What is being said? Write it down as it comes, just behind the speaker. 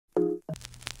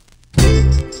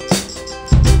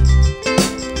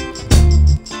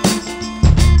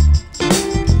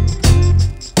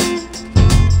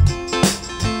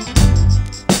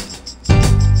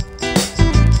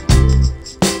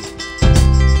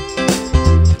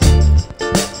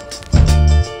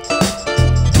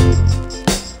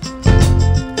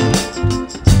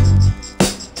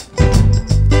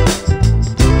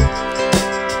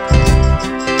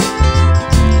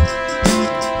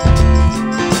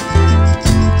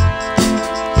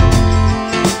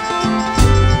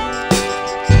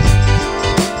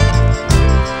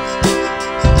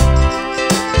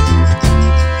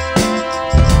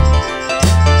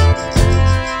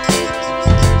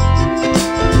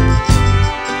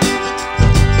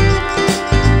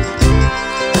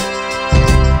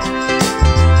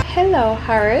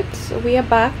it, we are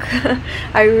back.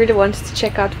 I really wanted to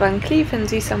check out Van Cleef and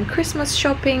do some Christmas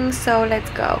shopping, so let's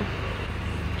go.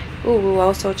 Oh, we'll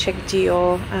also check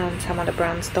Dior and some other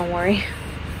brands, don't worry.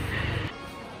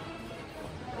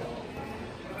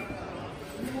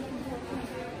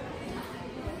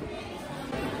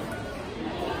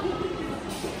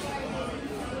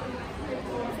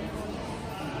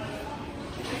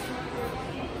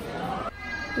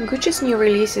 Gucci's new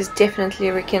release has definitely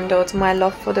rekindled my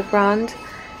love for the brand.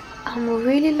 I'm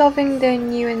really loving their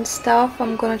new and stuff.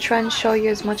 I'm gonna try and show you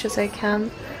as much as I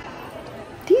can.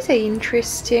 These are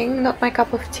interesting, not my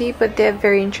cup of tea, but they're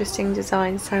very interesting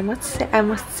designs, I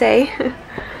must say.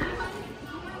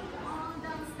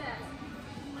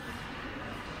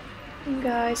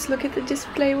 Guys, look at the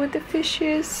display with the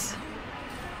fishes.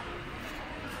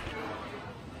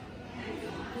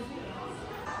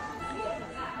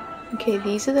 Okay,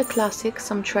 these are the classics.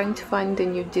 I'm trying to find the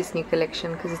new Disney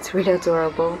collection because it's really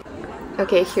adorable.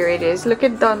 Okay, here it is. Look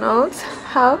at Donald.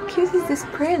 How cute is this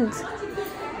print?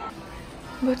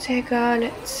 Bottega,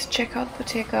 let's check out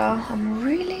Bottega. I'm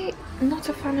really not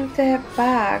a fan of their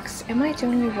bags. Am I the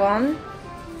only one?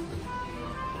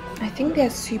 I think they're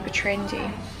super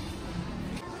trendy.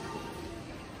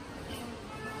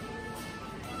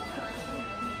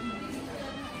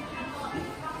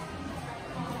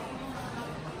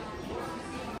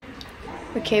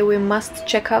 Okay, we must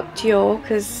check out Dior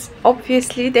because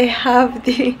obviously they have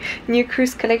the new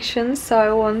cruise collection, so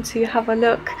I want to have a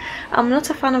look. I'm not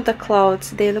a fan of the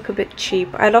clothes, they look a bit cheap.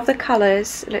 I love the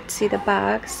colors. Let's see the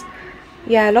bags.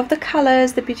 Yeah, I love the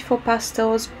colors, the beautiful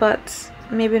pastels, but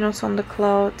maybe not on the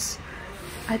clothes.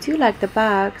 I do like the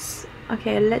bags.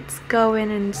 Okay, let's go in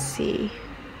and see.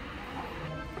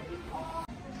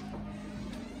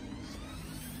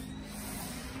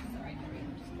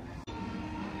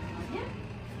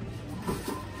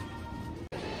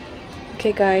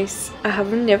 Okay guys, I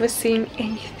have never seen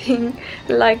anything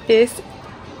like this.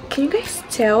 Can you guys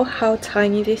tell how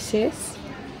tiny this is?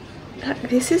 Like,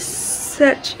 this is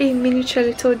such a miniature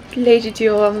little Lady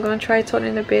Dior. I'm gonna try it on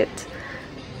in a bit.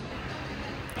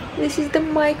 This is the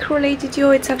micro Lady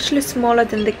Dior. It's actually smaller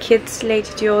than the kids Lady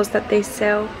Diors that they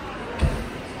sell.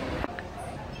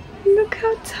 Look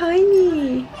how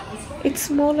tiny. It's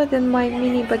smaller than my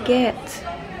mini baguette.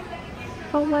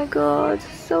 Oh my god,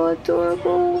 so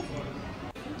adorable.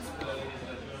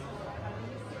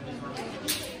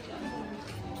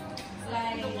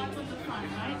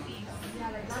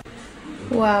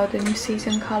 Wow, the new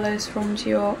season colors from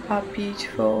Dior are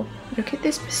beautiful. Look at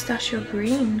this pistachio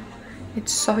green.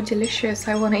 It's so delicious.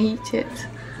 I want to eat it.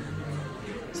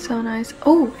 So nice.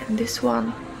 Oh, and this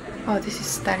one. Oh, this is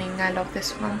stunning. I love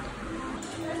this one.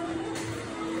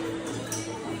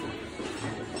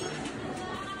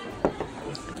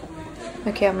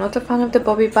 Okay, I'm not a fan of the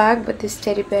Bobby bag, but this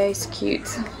teddy bear is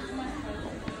cute.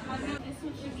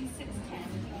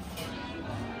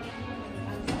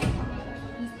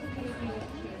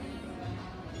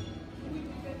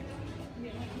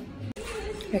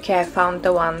 Okay, I found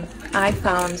the one. I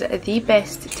found the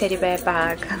best teddy bear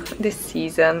bag this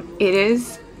season. It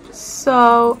is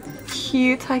so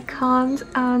cute, I can't.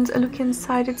 And look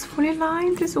inside, it's fully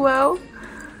lined as well.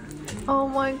 Oh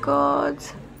my god.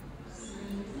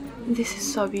 This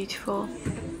is so beautiful.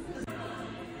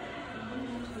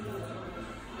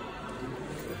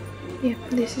 Yeah,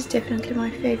 this is definitely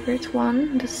my favorite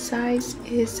one. The size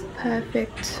is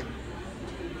perfect.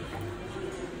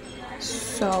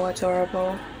 So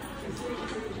adorable.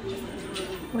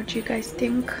 What do you guys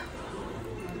think?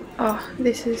 Oh,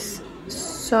 this is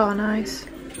so nice.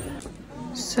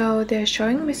 So they're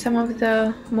showing me some of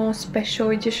the more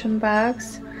special edition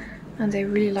bags, and I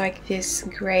really like this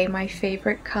grey, my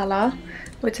favorite color,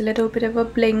 with a little bit of a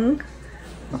bling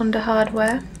on the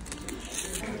hardware.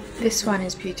 This one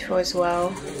is beautiful as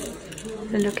well.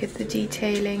 Look at the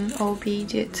detailing, all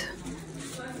beaded.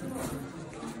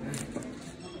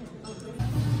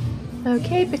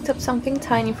 Okay, picked up something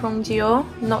tiny from Dior,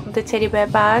 not the teddy bear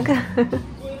bag.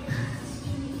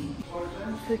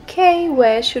 Okay,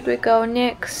 where should we go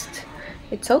next?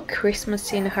 It's all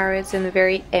Christmassy in Harrods and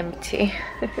very empty.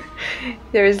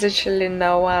 There is literally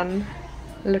no one.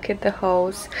 Look at the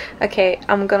holes. Okay,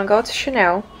 I'm gonna go to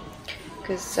Chanel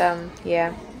because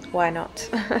yeah, why not?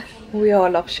 We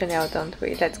all love Chanel, don't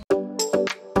we? Let's go.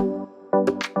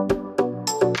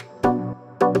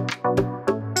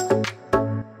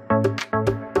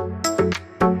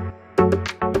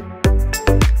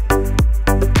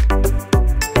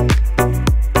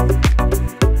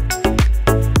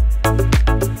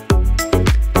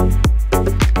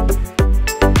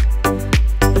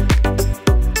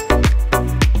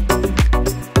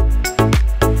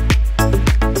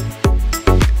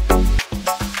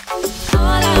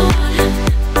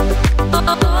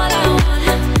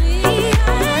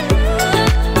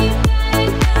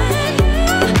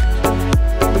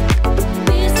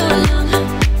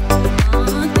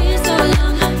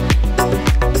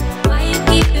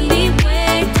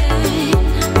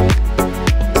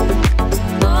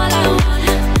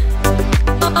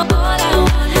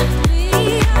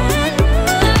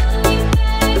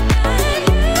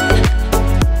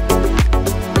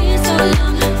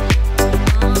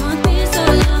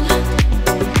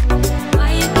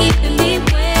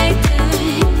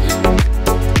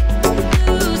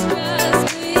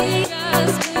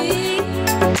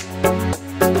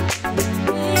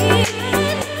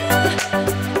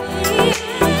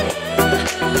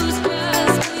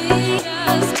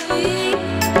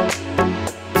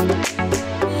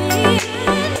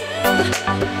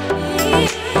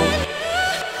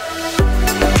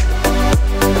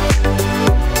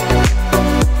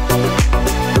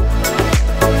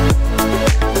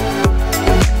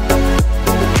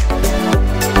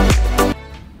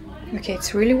 Okay,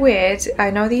 it's really weird. I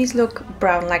know these look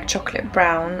brown, like chocolate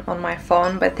brown on my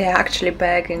phone, but they're actually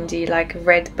burgundy, like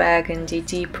red burgundy,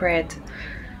 deep red.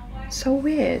 So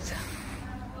weird.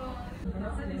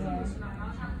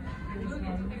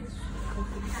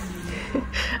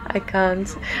 I can't.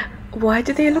 Why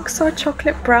do they look so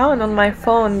chocolate brown on my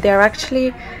phone? They're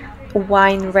actually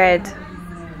wine red.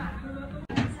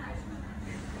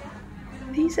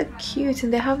 These are cute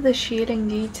and they have the shearling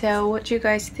detail. What do you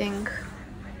guys think?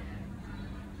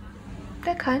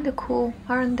 They're kind of cool,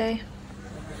 aren't they?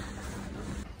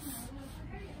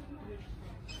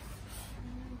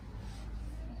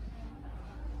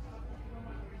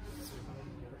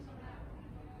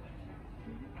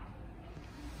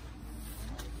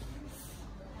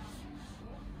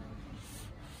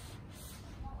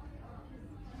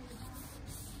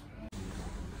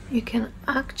 You can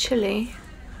actually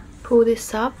pull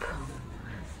this up.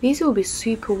 These will be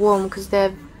super warm because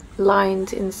they're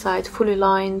lined inside, fully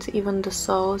lined. Even the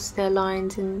soles, they're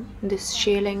lined in this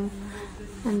shearling,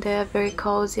 and they're very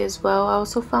cozy as well. I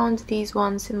also found these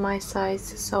ones in my size,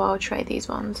 so I'll try these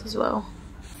ones as well.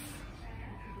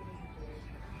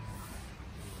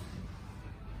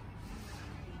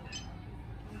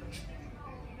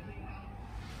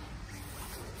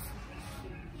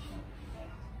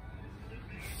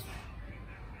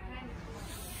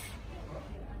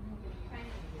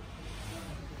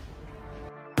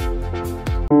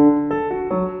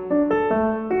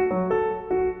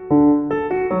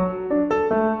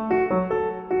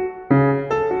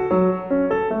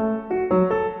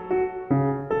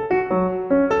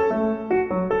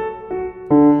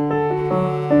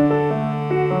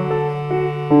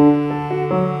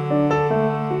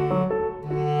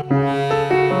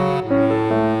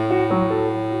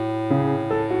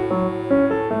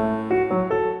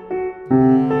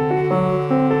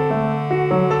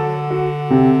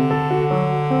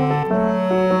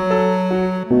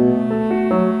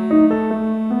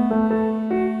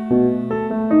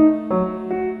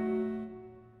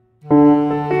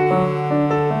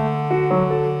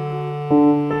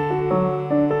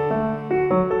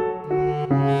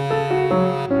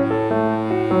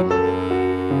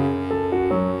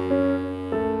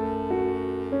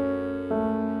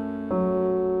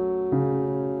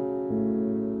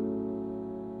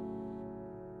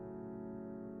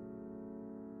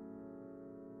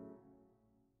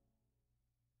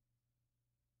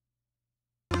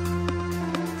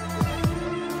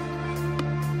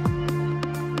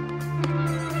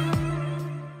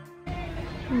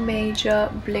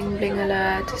 Major bling bling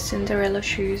alert, Cinderella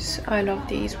shoes. I love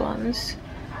these ones.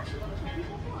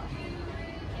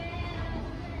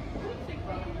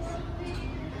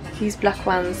 These black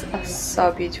ones are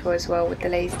so beautiful as well with the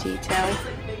lace detail.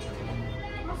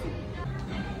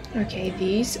 Okay,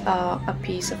 these are a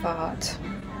piece of art.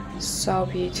 So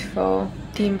beautiful.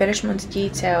 The embellishment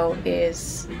detail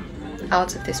is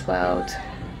out of this world.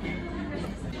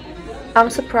 I'm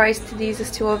surprised these are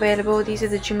still available. These are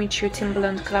the Jimmy Choo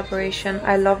Timberland collaboration.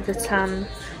 I love the tan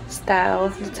style,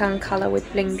 the tan color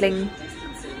with bling bling.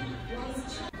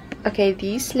 Okay,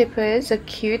 these slippers are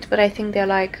cute, but I think they're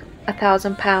like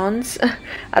 £1,000.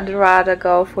 I'd rather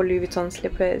go for Louis Vuitton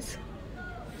slippers.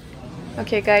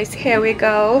 Okay guys, here we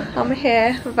go. I'm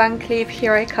here, Van Cleef,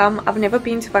 here I come. I've never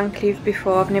been to Van Cleef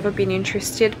before, I've never been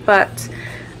interested, but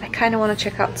I kind of want to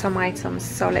check out some items,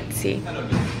 so let's see.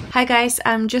 Hi guys,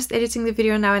 I'm just editing the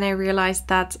video now and I realized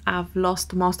that I've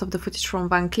lost most of the footage from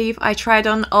Van Cleef. I tried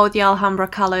on all the Alhambra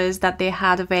colors that they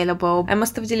had available. I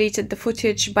must have deleted the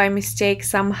footage by mistake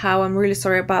somehow. I'm really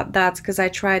sorry about that because I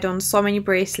tried on so many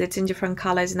bracelets in different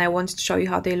colors and I wanted to show you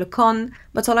how they look on.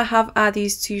 But all I have are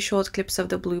these two short clips of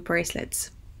the blue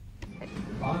bracelets.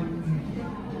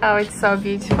 Oh, it's so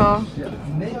beautiful.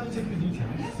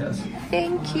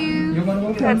 Thank you.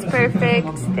 That's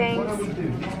perfect. Thanks.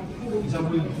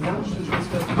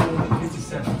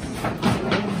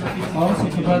 Also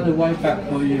provide the white bag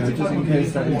for you, just in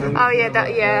case that. Oh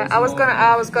yeah, I was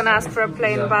gonna ask for a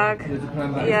plain bag.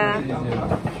 Yeah.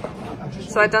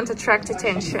 So I don't attract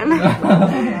attention.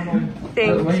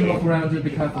 Thank when you. you walk around, you'll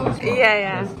be careful as well.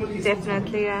 Yeah,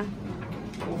 definitely, yeah.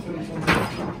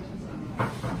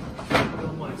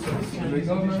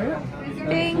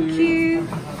 Thank you.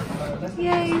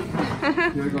 Yay.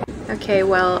 Okay,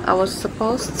 well, I was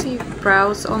supposed to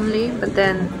browse only, but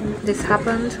then this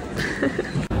happened.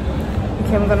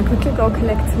 Okay, I'm gonna quickly go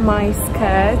collect my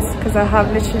skirt because I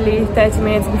have literally 30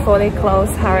 minutes before they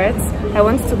close Harrods. I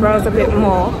wanted to browse a bit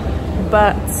more,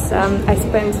 but I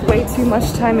spent way too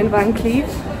much time in Van Cleef,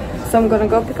 so I'm gonna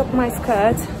go pick up my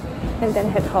skirt and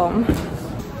then head home.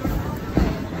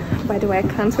 by the way, I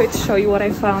can't wait to show you what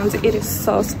I found. It is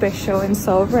so special and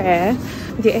so rare.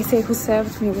 The SA who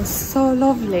served me was so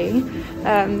lovely.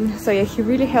 So yeah, he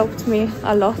really helped me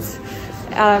a lot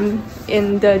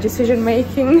in the decision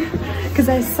making, because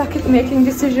I suck at making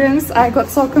decisions. I got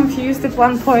so confused at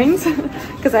one point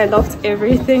because I loved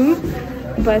everything.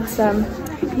 But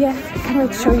yeah, I can't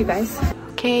wait to show you guys.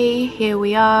 Okay, here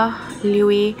we are,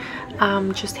 Louis.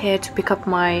 I'm just here to pick up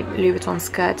my Louis Vuitton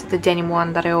skirt, the denim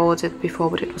one that I ordered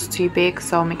before, but it was too big,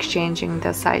 so I'm exchanging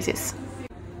the sizes.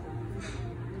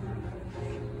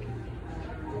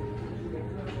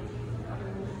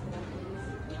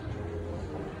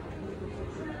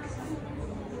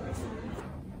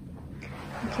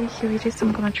 Okay, here it is.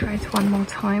 I'm gonna try it one more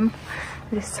time.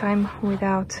 This time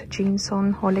without jeans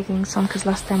on or leggings on, because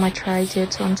last time I tried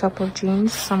it on top of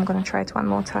jeans. So I'm gonna try it one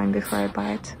more time before I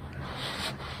buy it.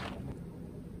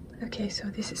 Okay, so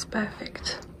this is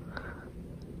perfect.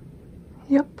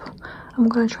 Yep, I'm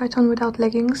gonna try it on without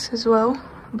leggings as well,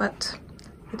 but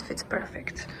it fits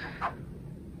perfect.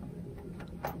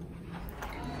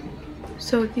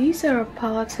 So these are a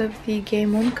part of the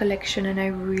Game On collection, and I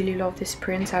really love this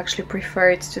print. I actually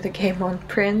prefer it to the Game On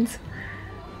print.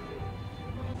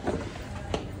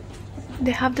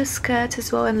 They have the skirt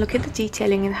as well, and look at the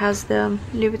detailing. It has the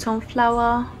Louis Vuitton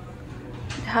flower.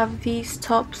 They have these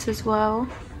tops as well.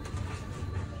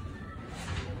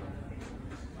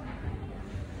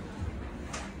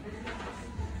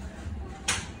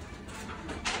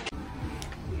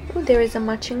 Oh, there is a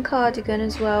matching cardigan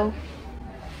as well.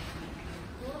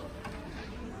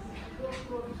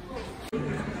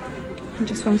 I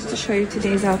just wanted to show you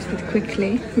today's outfit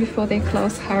quickly before they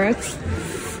close Harrods.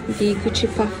 The Gucci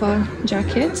puffer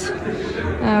jacket.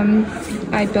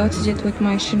 I belted it with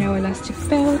my Chanel elastic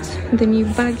belt, the new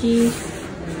baggy,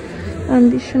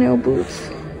 and the Chanel boots.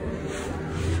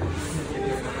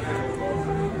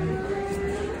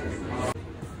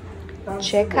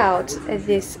 Check out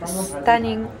this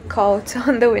stunning coat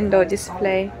on the window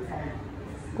display.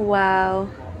 Wow.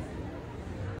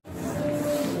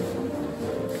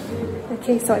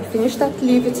 Okay, so I finished at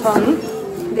Louis Vuitton.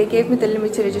 They gave me the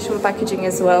limited edition packaging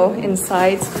as well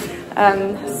inside.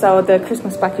 So the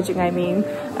Christmas packaging, I mean.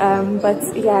 But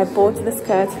yeah, I bought the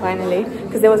skirt finally,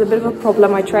 because there was a bit of a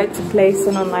problem. I tried to place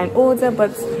an online order,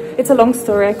 but it's a long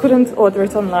story. I couldn't order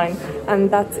it online,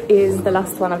 and that is the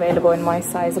last one available in my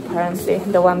size, apparently,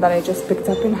 the one that I just picked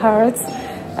up in Harrods.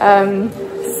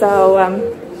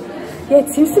 Yeah, it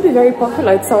seems to be very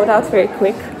popular. It sold out very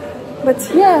quick. But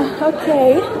yeah,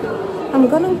 okay, I'm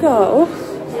gonna go.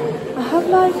 I have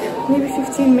like maybe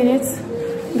 15 minutes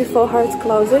before Harrods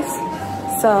closes,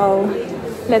 so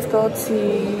let's go to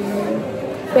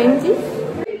Fendi.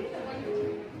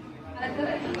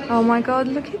 Oh my god,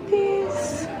 look at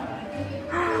this.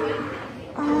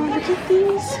 Oh, look at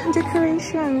these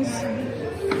decorations.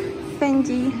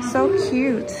 Fendi, so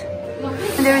cute.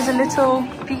 And there is a little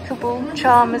peekaboo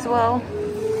charm as well.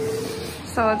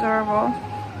 So adorable.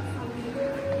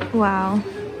 Wow.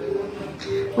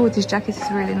 Oh, this jacket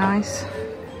is really nice.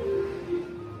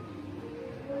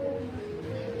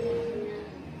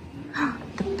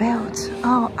 The belt.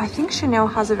 Oh, I think Chanel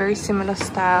has a very similar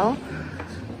style.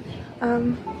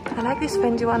 I like this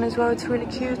Fendi one as well. It's really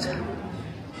cute.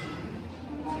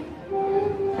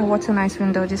 Oh, what a nice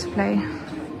window display.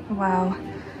 Wow.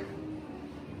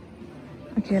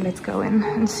 Okay, let's go in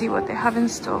and see what they have in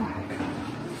store.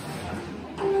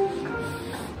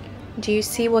 Do you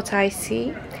see what I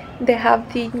see? They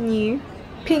have the new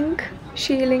pink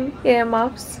shielding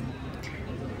earmuffs.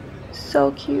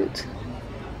 So cute.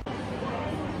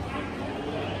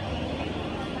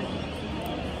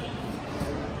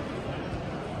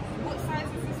 What size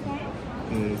is this one?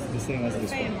 It's the same as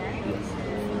this one. Right?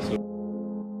 Yes.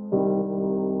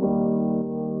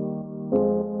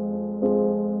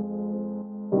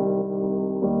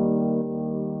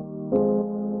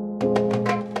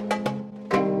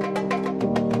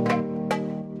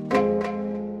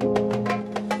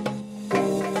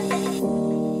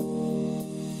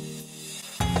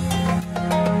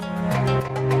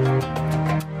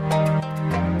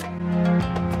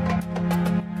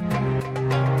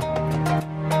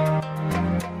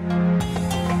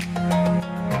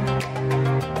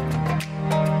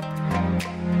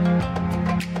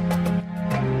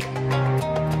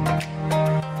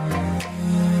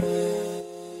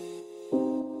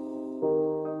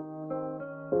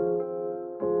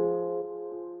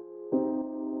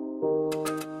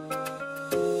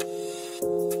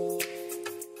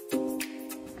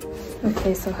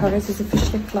 Okay, so Harrods is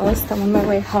officially closed. I'm on my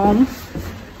way home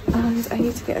and I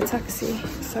need to get a taxi.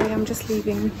 Sorry, I'm just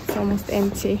leaving. It's almost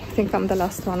empty. I think I'm the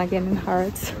last one again in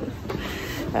Harrods.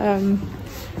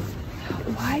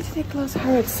 Why did they close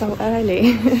Harrods so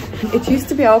early? It used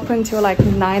to be open till like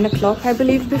 9 o'clock, I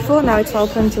believe, before. Now it's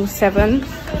open till 7,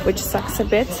 which sucks a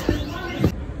bit.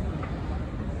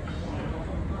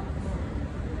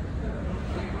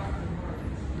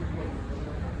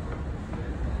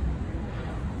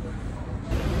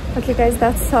 Okay guys,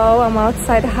 that's all. I'm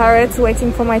outside Harrods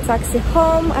waiting for my taxi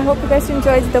home. I hope you guys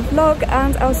enjoyed the vlog,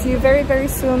 and I'll see you very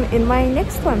soon in my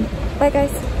next one. Bye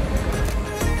guys.